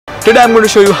Today I'm going to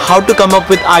show you how to come up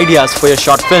with ideas for your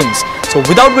short films. So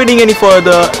without waiting any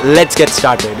further, let's get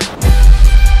started.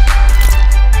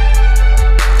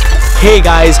 Hey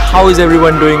guys, how is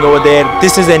everyone doing over there?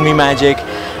 This is NV Magic.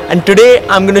 And today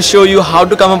I'm going to show you how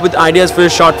to come up with ideas for your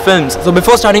short films. So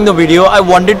before starting the video, I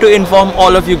wanted to inform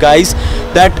all of you guys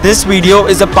that this video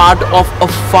is a part of a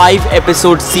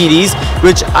 5-episode series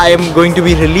which I am going to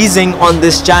be releasing on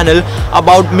this channel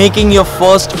about making your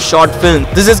first short film.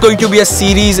 This is going to be a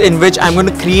series in which I'm going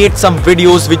to create some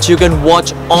videos which you can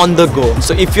watch on the go.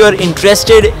 So if you're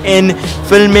interested in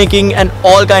filmmaking and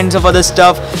all kinds of other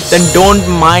stuff, then don't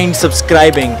mind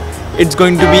subscribing. It's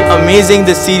going to be amazing.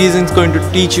 This series is going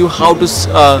to teach you how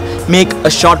to make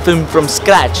a short film from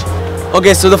scratch.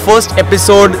 Okay, so the first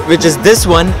episode, which is this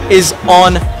one, is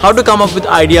on how to come up with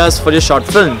ideas for your short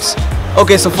films.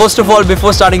 Okay, so first of all,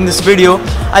 before starting this video,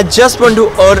 I just want to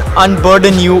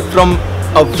unburden you from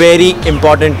a very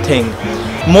important thing.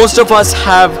 Most of us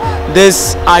have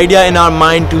this idea in our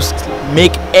mind to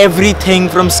make everything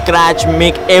from scratch,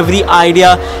 make every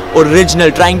idea original,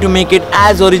 trying to make it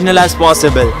as original as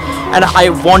possible. And I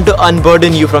want to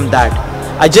unburden you from that.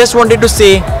 I just wanted to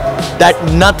say that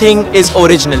nothing is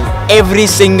original. Every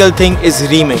single thing is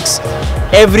remix.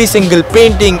 Every single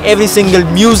painting, every single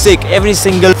music, every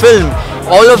single film,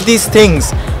 all of these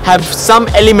things have some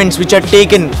elements which are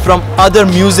taken from other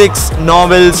musics,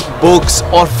 novels, books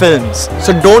or films.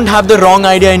 So don't have the wrong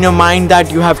idea in your mind that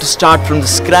you have to start from the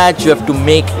scratch. You have to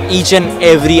make each and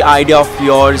every idea of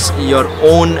yours your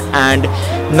own and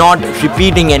not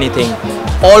repeating anything.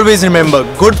 Always remember,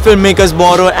 good filmmakers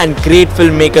borrow and great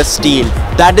filmmakers steal.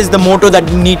 That is the motto that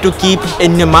you need to keep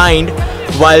in your mind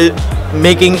while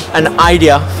making an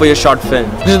idea for your short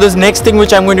film. So this next thing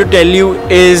which I'm going to tell you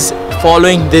is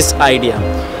following this idea.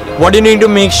 What you need to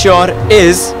make sure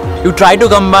is you try to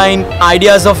combine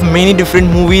ideas of many different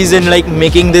movies in like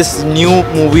making this new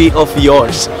movie of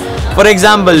yours. For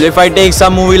example, if I take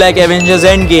some movie like Avengers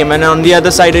Endgame and on the other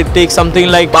side I take something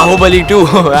like Bahubali 2,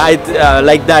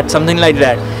 like that, something like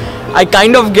that. I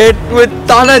kind of get with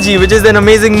Tanaji, which is an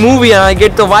amazing movie, and I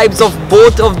get the vibes of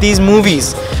both of these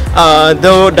movies.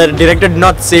 Though the director did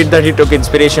not say that he took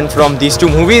inspiration from these two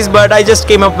movies, but I just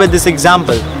came up with this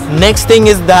example. Next thing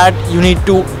is that you need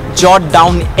to jot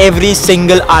down every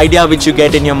single idea which you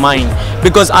get in your mind,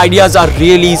 because ideas are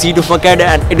really easy to forget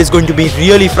and it is going to be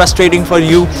really frustrating for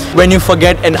you when you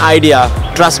forget an idea.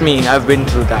 Trust me, I've been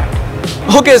through that.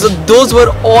 Okay, so those were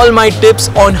all my tips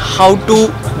on how to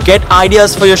get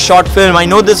ideas for your short film. I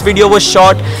know this video was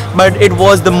short, but it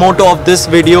was the motto of this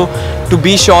video to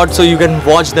be short so you can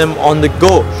watch them on the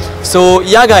go. So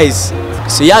yeah guys,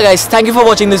 thank you for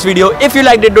watching this video. If you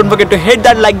liked it, don't forget to hit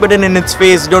that like button in its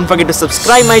face. Don't forget to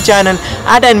subscribe my channel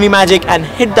at NV Magic and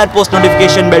hit that post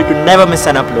notification bell to never miss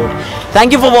an upload.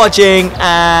 Thank you for watching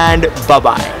and bye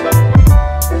bye.